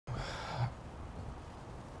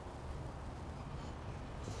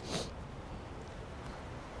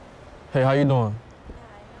Hey, how you doing? Hi,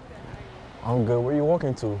 I'm good. How are you? I'm good. Where you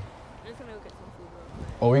walking to? I'm just gonna go get some food real quick.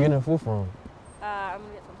 Oh, where you getting food from? I'm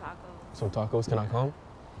gonna get some tacos. Some tacos. Can I come?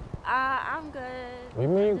 I'm good. What do you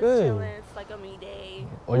mean you Just good? chilling. It's like a me day.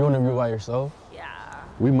 Oh, you want to be by yourself? Yeah.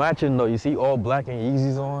 We matching though. You see all black and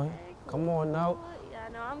Yeezys on? Okay, cool. Come on now. Yeah,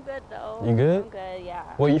 no, I'm good though. You good? I'm good, yeah.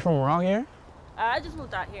 Wait, you from around here? I just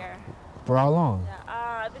moved out here. For how long?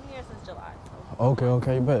 Yeah, I've been here since July. So.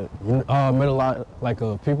 Okay, bet. You met a lot like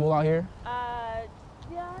people out here?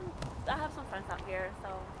 Yeah, I have some friends out here, so.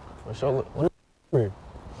 For sure. What number?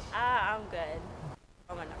 I'm good.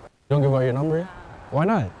 Oh, my number. You don't give out your number? Why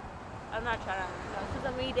not? I'm not trying to, this is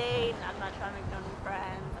a me day, and I'm not trying to make no new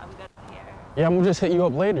friends. I'm good out here. Yeah, I'm gonna just hit you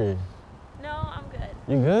up later. No, I'm good.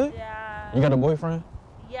 You good? Yeah. You got a boyfriend?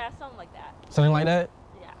 Yeah, something like that. Something like that?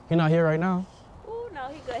 Yeah. He not here right now? Ooh, no,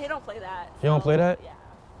 he good. He don't play that. He don't play that? Yeah.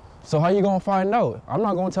 So how you gonna find out? I'm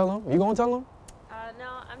not gonna tell him. You gonna tell him? No,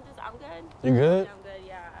 I'm good. You good? Yeah, I'm good,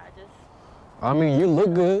 yeah. I mean, you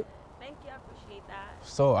look good. Thank you, I appreciate that.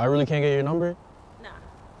 So I really can't get your number? Nah.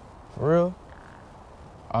 For real?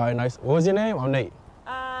 All right, nice. What was your name? I'm Nate.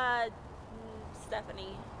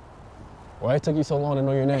 Stephanie. Why it took you so long to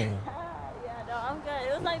know your name? Yeah, no, I'm good.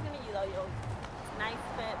 It was nice to meet you, though. Yo, nice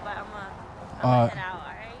fit, but I'm gonna head out, all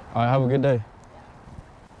right? All right, have a good day.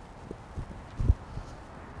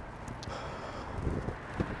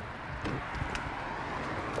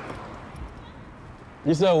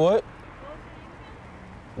 You said what?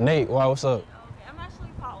 Nate, why, what's up? Okay, I'm actually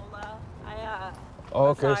Paola. Oh,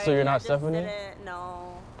 okay, sorry, so you're I not just Stephanie?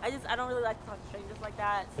 No. I don't really like to talk to strangers like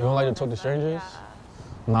that. You don't like to so talk to strangers?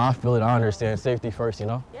 Yeah. Nah, I feel it. I understand. Safety first, you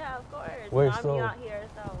know? Yeah, of course. Wait, I'm so- new out here,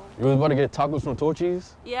 so. You was about to get tacos from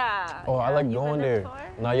Torchy's? Yeah. Oh, I yeah. like You going been there. before?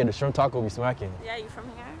 Nah, yeah, the shrimp taco be smacking. Yeah, you from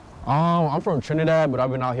here? I'm from Trinidad, but I've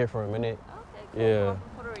been out here for a minute. Okay, cool. Yeah. I'm from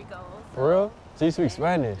Puerto Rico. So. For real? So you speak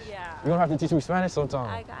Spanish? Yeah. You gonna have to teach me Spanish sometime.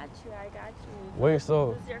 I got you. Wait,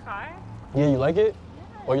 so, This is your car? yeah, you like it?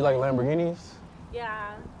 Yeah. Or you like Lamborghinis?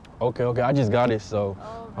 Yeah. Okay, I just got it, so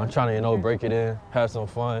Oh, I'm trying to, you know, break it in, have some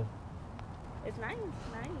fun. It's nice.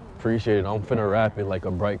 Appreciate it. I'm finna wrap it like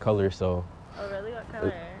a bright color, so Oh, really? What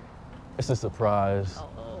color? it's a surprise.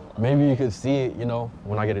 Oh. Maybe you could see it, you know,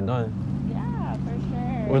 when I get it done. Yeah, for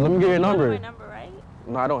sure. Wait, let me get your You number. want my number, right?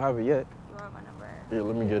 No, I don't have it yet. You want my number? Yeah,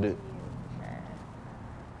 let me get it. Sure.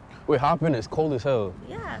 Wait, hop in. It's cold as hell.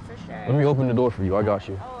 Yeah, for sure. Let me open the door for you. I got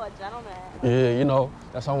you. Oh, a gentleman. Yeah, you know,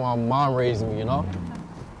 that's how my mom raised me, you know? Thank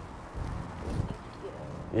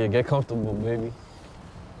you. Yeah, get comfortable, baby.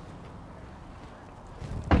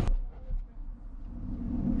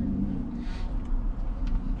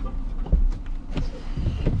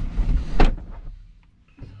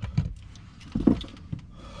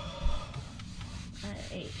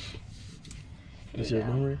 Alright. This your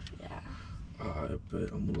number? Yeah. I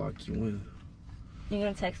bet I'm gonna lock you in. You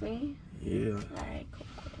gonna text me? Yeah. Alright, cool.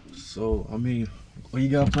 So, I mean, what you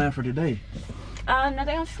got planned for today?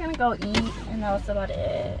 Nothing. I'm just gonna go eat, and that's about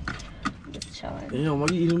it. Just chilling. Damn, why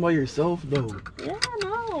you eating by yourself, though? Yeah,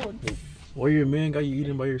 no. Why your man got you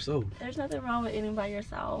eating by yourself? There's nothing wrong with eating by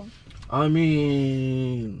yourself. I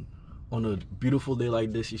mean, on a beautiful day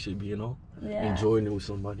like this, you should be, you know, enjoying it with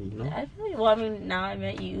somebody, you know? I feel like, well, I mean, now I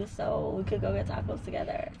met you, so we could go get tacos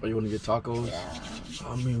together. Or you want to get tacos? Yeah.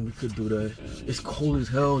 I mean, we could do that. It's cold as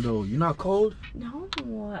hell, though. You not cold? No.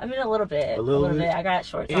 I mean, a little bit. A little bit? I got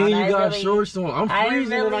shorts on. And you got shorts on. I'm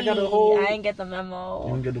freezing and I got a whole... I didn't get the memo.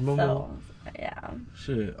 You didn't get the memo? So, yeah.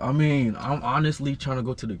 Shit. I mean, I'm honestly trying to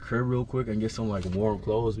go to the crib real quick and get some, like, warm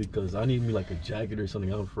clothes because I need me, like, a jacket or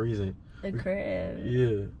something. I'm freezing. The crib.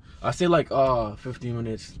 Yeah. I say, like, 15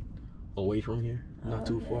 minutes away from here. Not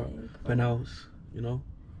too far. Cool. Penthouse, you know?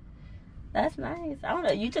 That's nice. I don't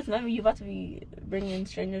know. You just met me. You about to be bringing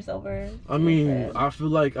strangers over. I mean, I feel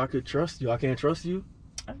like I could trust you. I can't trust you.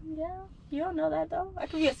 Yeah. You don't know that, though. I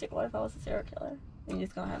could be a serial. What if I was a serial killer? And you're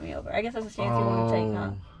just going to have me over. I guess that's a chance you want to take,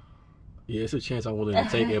 huh? Yeah, it's a chance I'm willing to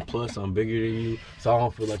take. And plus, I'm bigger than you. So I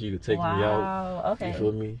don't feel like you could take me out. Wow. Okay. You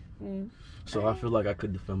feel me? Mm. So I feel like I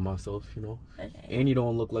could defend myself, you know? Okay. And you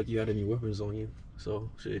don't look like you had any weapons on you. So,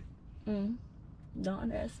 shit. Mm. Don't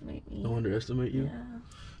underestimate me. Don't underestimate you? Yeah.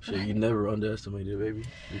 Shit, you never underestimated, baby.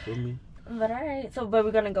 You feel me? But alright. So, but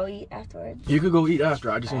we're going to go eat afterwards. You could go eat after.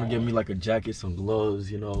 I just want to get me like a jacket, some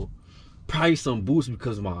gloves, you know. Probably some boots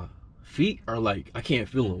because my feet are like, I can't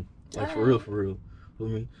feel them. Like, for real, for real. Feel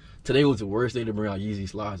me? Today was the worst day to bring out Yeezy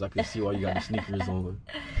slides. I could see why you got the sneakers on.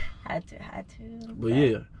 Had to. But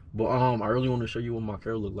yeah. But I really want to show you what my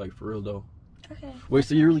car look like for real though. Okay. Wait,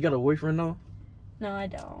 so you really got a boyfriend now? No, I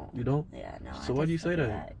don't. You don't? Yeah, no. So why do you say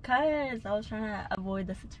that? Cause I was trying to avoid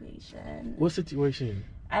the situation. What situation?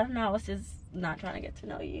 I don't know. I was just not trying to get to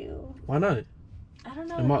know you. Why not? I don't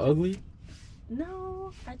know. Am I ugly?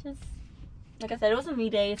 No, I just, like I said, it was a me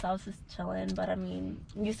day, so I was just chilling. But I mean,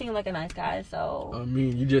 you seem like a nice guy, so. I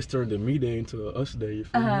mean, you just turned the me day into a us day. You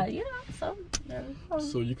feel me? You know, so there we go.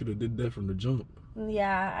 So you could have did that from the jump.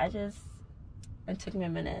 Yeah, it took me a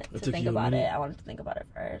minute to think about it. I wanted to think about it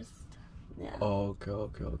first. Yeah. Oh,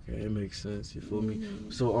 okay. It makes sense. You feel me?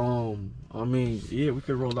 So, I mean, yeah, we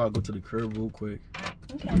could roll out, go to the crib real quick.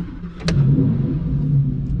 Okay.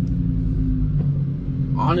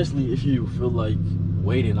 Honestly, if you feel like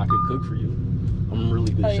waiting, I could cook for you. I'm a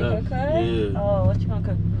really good chef. You can cook? Yeah. Oh, what you gonna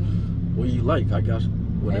cook for me? What you like? I got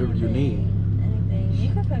whatever you need. Anything.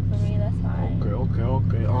 You can cook for me, that's fine. Okay.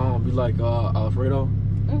 Be like Alfredo?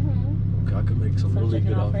 Okay, I could make some really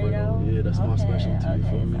good Alfredo. Yeah, that's my specialty. You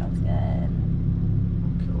feel me? Sounds good.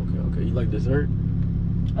 Okay. You like dessert?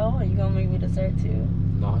 Oh, you gonna make me dessert too?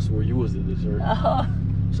 No, I swear you was the dessert. Oh.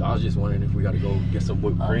 So I was just wondering if we gotta go get some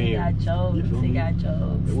whipped cream. You got jokes. You got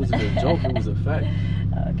jokes. It wasn't a joke, it was a fact.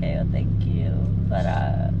 Okay, well, thank you. But,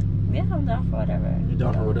 yeah, I'm down for whatever. You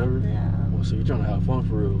down for whatever? Yeah. Well, so you're trying to have fun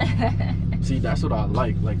for real. See, that's what I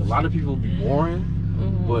like. Like, a lot of people be boring,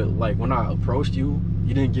 but, like, when I approached you,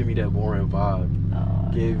 you didn't give me that boring vibe. Oh,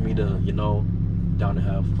 Gave me the, down to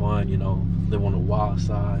have fun, live on the wild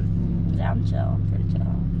side. Yeah, I'm chill. I'm pretty chill.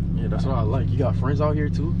 Yeah, that's what I like. You got friends out here,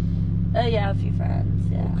 too? Yeah, a few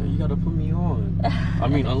friends, yeah. Okay, you gotta put me on. I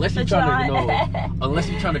mean, unless you're trying to, unless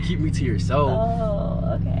you're trying to keep me to yourself.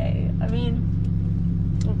 Oh, okay. I mean,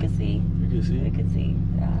 we could see. You can see? We could see,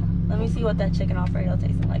 yeah. Let me see what that chicken Alfredo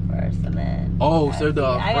tastes like first, and then. Oh, so the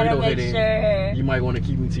I gotta Alfredo make sure. You might want to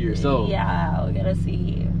keep me to yourself. Yeah, we gotta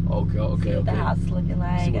see. Okay. See what the house is looking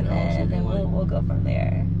like, and then we'll go from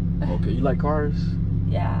there. Okay, you like cars?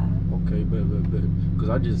 Yeah. Okay, bet. Because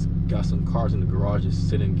I just got some cars in the garage just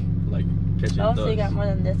sitting, like, catching dust. So you got more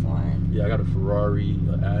than this one? Yeah, I got a Ferrari,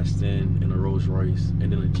 an Aston, and a Rolls Royce,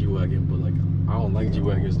 and then a G-Wagon, but, like, I don't like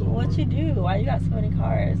G-Wagons no more. What you do? Why you got so many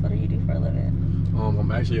cars? What do you do for a living?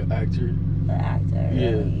 I'm actually an actor. An actor? Yeah.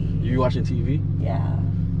 Really? You watching TV? Yeah.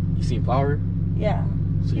 You seen Power? Yeah.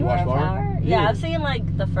 So you watch Power? Yeah, I've seen,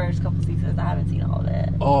 like, the first couple seasons. I haven't seen all of it.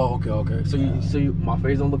 Oh, okay. So my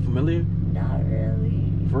face don't look familiar? Not really.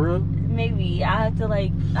 For real? Maybe. I have to,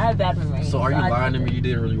 like, I have bad memory. So are you lying to me? You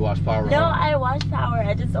didn't really watch Power? No, I watched Power.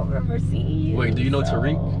 I just don't remember seeing you. Wait, do you know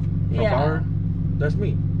Tariq from Power? That's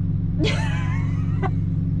me.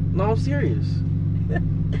 No, I'm serious.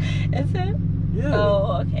 Is it? Yeah.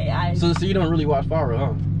 Oh, okay. So you don't really watch Power,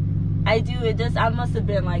 huh? I do. I must have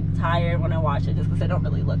been, like, tired when I watched it just because I don't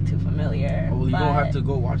really look too familiar. Oh, well, you don't have to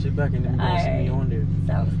go watch it back and then you're going to see me on there.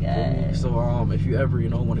 Sounds good. So, if you ever,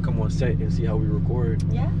 want to come on set and see how we record,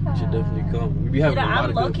 you should definitely come. We be having a lot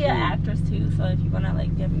of good food. I'm low-key an actress, too, so if you want to,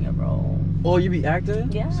 like, give me a role. Oh, you be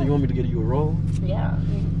acting? Yeah. So you want me to get you a role? Yeah.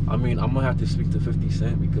 I mean, I'm going to have to speak to 50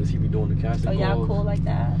 Cent because he be doing the casting calls. Oh, yeah, cool like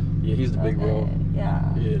that? Yeah, he's the big role.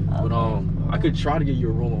 Yeah. Yeah, but cool. I could try to get you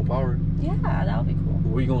a role on Power. Yeah, that would be cool.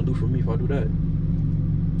 What are you going to do for me if I do that?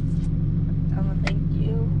 I'm gonna thank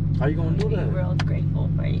you. How you gonna do that? I'm real grateful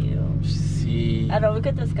for you. See. I know we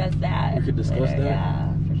could discuss that. We could discuss later. that?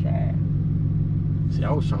 Yeah, for sure. See,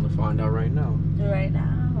 I was trying to find out right now. Right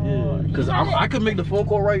now? Yeah. Because I could make the phone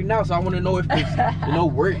call right now, so I want to know if it's,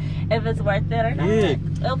 worth. If it's worth it or not. Yeah.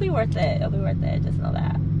 It'll be worth it. It'll be worth it. Just know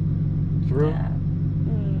that. For real? Yeah.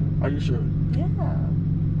 Are you sure? Yeah.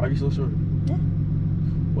 Are you so sure? Yeah.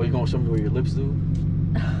 Well, you gonna show me what your lips do?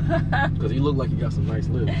 Because you look like you got some nice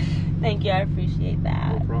lips. Thank you, I appreciate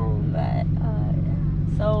that. No problem. But yeah.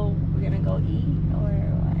 So we're gonna go eat or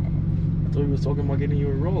what? I thought you was talking about getting you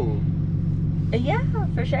a role. Yeah,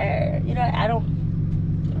 for sure. I don't.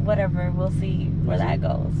 Whatever, we'll see where that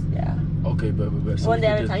goes. Yeah. Okay, but so one day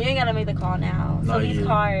at a time. You ain't gotta make the call now. So these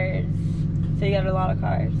cars. So you got a lot of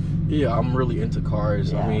cars. Yeah, I'm really into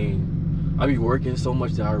cars. Yeah. I mean, I be working so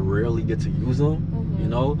much that I rarely get to use them.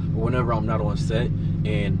 But whenever I'm not on set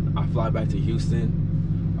and I fly back to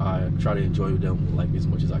Houston, I try to enjoy them like as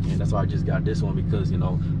much as I can. That's why I just got this one because I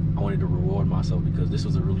wanted to reward myself because this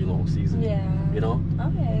was a really long season. Yeah.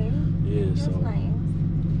 Okay. Yeah. That's so nice.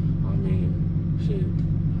 I mean, shit.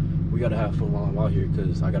 We gotta have fun while I'm out here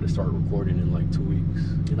because I gotta start recording in like 2 weeks.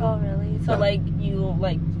 Oh really? So you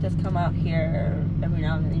just come out here every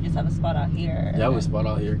now and then. You just have a spot out here. Yeah, I have a spot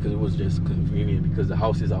out here because it was just convenient because the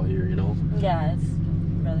house is out here. Yeah, it's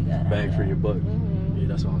really good. Bang for your buck. Yeah,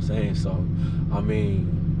 that's what I'm saying. So, I mean,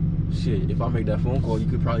 shit, if I make that phone call, you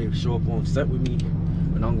could probably show up on set with me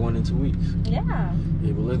when I'm going in 2 weeks. Yeah.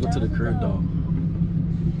 Yeah, but let's go to the crib, though.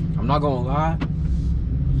 I'm not gonna lie,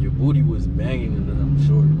 your booty was banging in them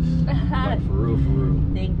shorts. Like, for real, for real.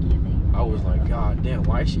 Thank you. I was like, God damn,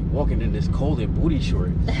 why is she walking in this cold and booty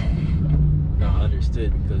shorts? Now I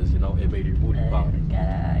understood because, you know, it made your booty pop.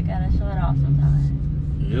 Gotta show it off sometimes.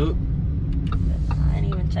 Yup. I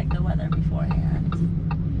didn't even check the weather beforehand.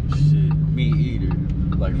 Shit, me either.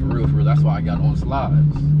 Like, for real, that's why I got on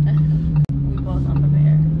slides. We both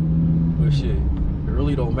unprepared. But shit, it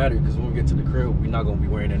really don't matter because when we get to the crib, we're not gonna be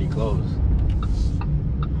wearing any clothes.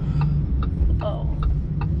 Oh.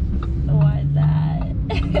 Why is that?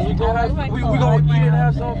 We gonna eat and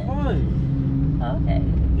have some fun. Okay.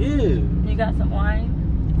 Yeah. You got some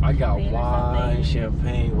wine? I got wine,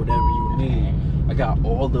 champagne, whatever you need. I got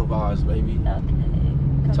all the vibes, baby. Okay.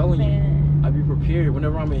 I'm telling you, I be prepared.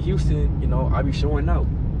 Whenever I'm in Houston, you know, I be showing out.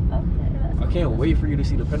 Okay. I can't wait for you to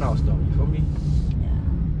see the penthouse, though. You feel me? Yeah.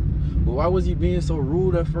 But why was he being so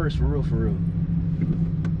rude at first? For real, for real.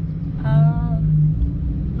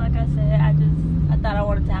 Like I said, I thought I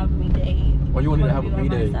wanted to have a me day. Oh, you wanted to have a me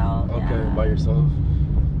day? Myself, okay, yeah. by yourself.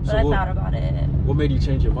 But So I thought about it. What made you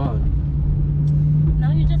change your mind?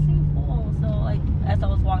 No, you just seem cool. So, like, as I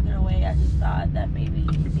was walking away, I just thought that maybe,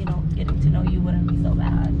 you know, getting to know you wouldn't be so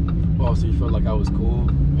bad. Oh, so you felt like I was cool?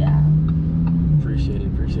 Yeah. Appreciate it.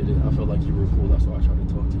 I felt like you were cool. That's why I tried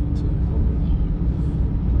to talk to you too. You feel me?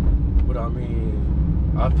 But I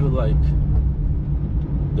mean, I feel like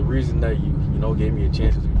the reason that you know, gave me a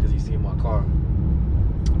chance was because you seen my car.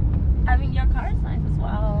 I mean, your car's nice as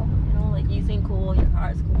well. You know, like, you seem cool, your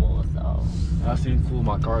car's cool, so. I seem cool,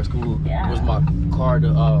 my car is cool. Yeah. Was my car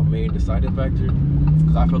the main deciding factor?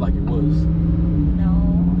 Because I feel like it was. No.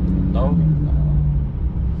 No? I don't think so.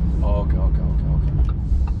 Oh, okay.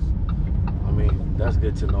 I mean, that's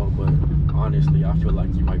good to know, but honestly, I feel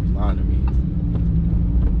like you might be lying to me.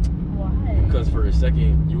 Why? Because for a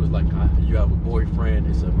second, you was like, you have a boyfriend,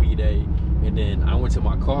 it's a me day. And then I went to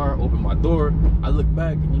my car, opened my door, I look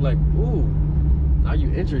back, and you're like, ooh, now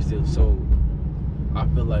you interested. So I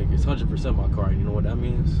feel like it's 100% my car. You know what that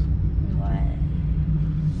means? What?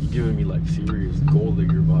 You're giving me like serious gold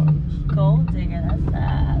digger vibes. Gold digger,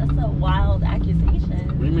 that's a wild accusation.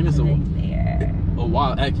 What do you mean it's a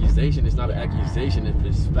wild accusation? It's not an accusation if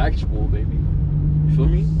it's factual, baby. You feel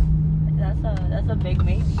me? That's a big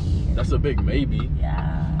maybe. That's a big maybe.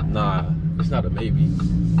 Yeah. Nah, it's not a maybe.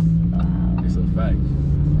 Wow. It's a fact.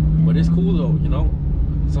 But it's cool though, you know?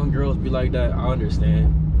 Some girls be like that, I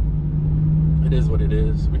understand. It is what it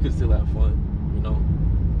is. We could still have fun, you know?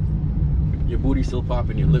 Your booty still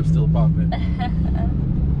popping, your lips still popping.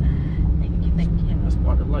 Thank you. That's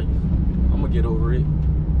part of life. I'm gonna get over it.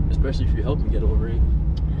 Especially if you help me get over it.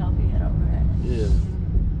 Help you get over it. Yeah.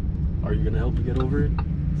 Are you gonna help me get over it?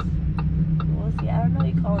 Well, see, I don't know.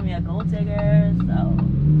 You calling me a gold digger, so.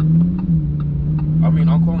 I mean,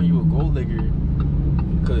 I'm calling you a gold digger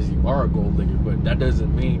because you are a gold digger, but that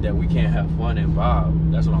doesn't mean that we can't have fun and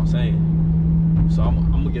vibe. That's what I'm saying. So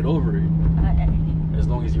I'm gonna get over it. As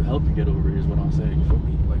long as you help me get over it is what I'm saying. You feel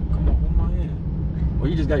me? Like, come on, hold my hand. Oh,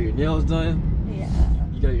 you just got your nails done? Yeah.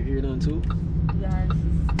 You got your hair done too? Yes.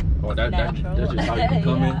 Oh, that's just how you be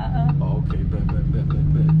coming? Yeah. Oh, okay, bet.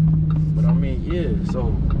 But I mean, yeah,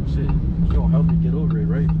 so, shit, you don't help me get over it,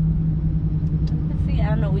 right? See, I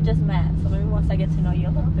don't know, we just met, so maybe once I get to know you a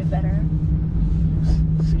little bit better.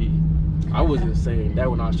 See, I wasn't saying that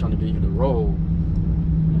when I was trying to get you the role.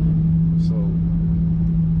 So,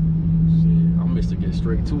 shit, I'm Mr. Get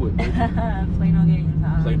straight to it, baby. Play no games,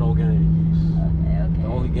 huh? Play no games. Okay. The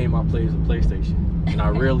only game I play is a PlayStation, and I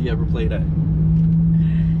rarely ever play that.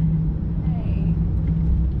 Hey,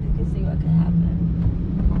 you can see what could happen.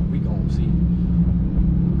 We gon' see.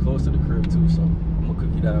 We're close to the crib too, so I'm gonna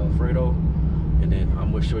cook you that Alfredo, and then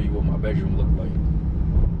I'm gonna show you what my bedroom look like.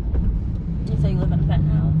 You say you live in a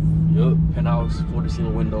penthouse? Yup, penthouse, floor to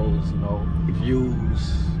ceiling windows, you know,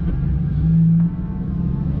 views,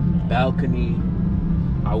 balcony.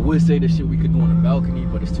 I would say the shit we could do on the balcony,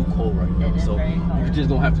 but it's too cold right now, so you're just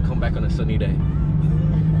gonna have to come back on a sunny day.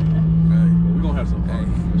 We're gonna have some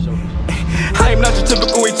fun, for sure. I am not your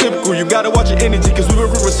typical atypical. You gotta watch your energy, cause we were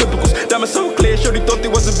reciprocals. Diamonds so clear, shorty thought they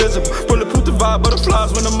was invisible. Bulletproof the vibe,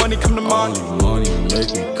 butterflies when the money come to mind.